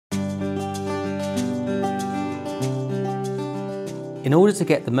In order to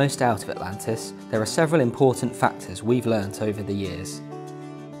get the most out of Atlantis, there are several important factors we've learnt over the years.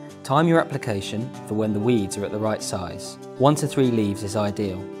 Time your application for when the weeds are at the right size. 1 to 3 leaves is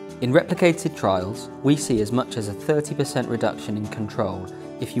ideal. In replicated trials, we see as much as a 30% reduction in control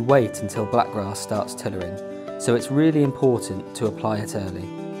if you wait until blackgrass starts tillering, so it's really important to apply it early.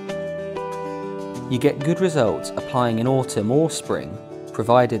 You get good results applying in autumn or spring,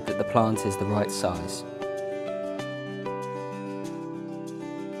 provided that the plant is the right size.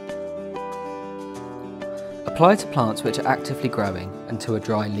 Apply to plants which are actively growing and to a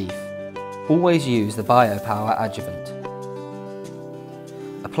dry leaf. Always use the biopower adjuvant.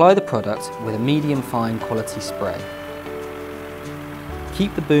 Apply the product with a medium fine quality spray.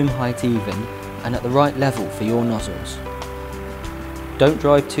 Keep the boom height even and at the right level for your nozzles. Don't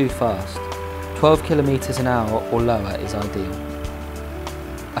drive too fast. 12 km an hour or lower is ideal.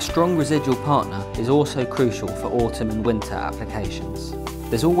 A strong residual partner is also crucial for autumn and winter applications.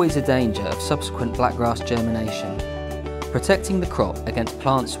 There's always a danger of subsequent blackgrass germination. Protecting the crop against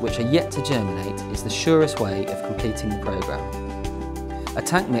plants which are yet to germinate is the surest way of completing the programme. A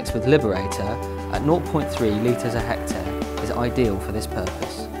tank mix with Liberator at 0.3 litres a hectare is ideal for this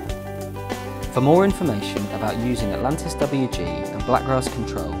purpose. For more information about using Atlantis WG and blackgrass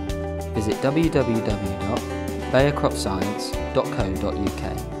control, visit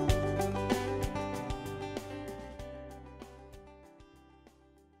www.bayercropscience.co.uk.